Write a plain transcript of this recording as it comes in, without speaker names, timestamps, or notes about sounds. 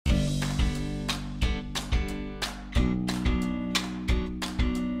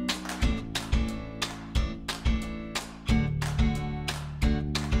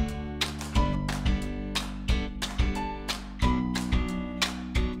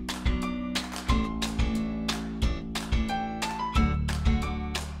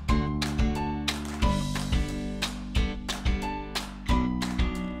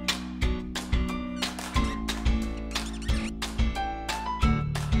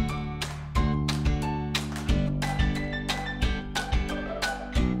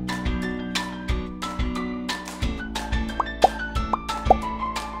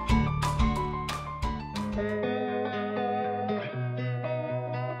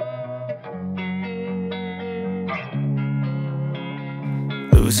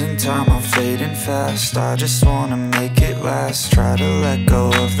losing time, I'm fading fast. I just wanna make it last. Try to let go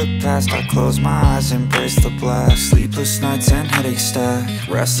of the past. I close my eyes, embrace the blast. Sleepless nights and headaches stack.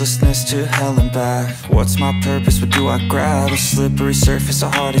 Restlessness to hell and back. What's my purpose? What do I grab? A slippery surface, a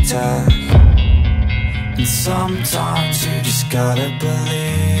heart attack. And sometimes you just gotta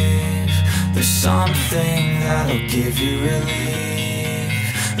believe there's something that'll give you relief.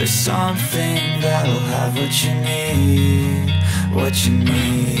 There's something that'll have what you need, what you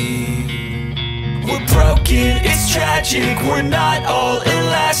need. We're broken, it's tragic, we're not all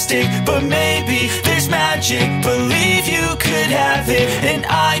elastic, but maybe there's magic, believe you could have it. And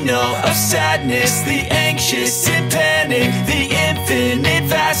I know of sadness, the anxious and panic, the infinite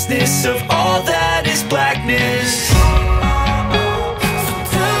vastness of all that is blackness.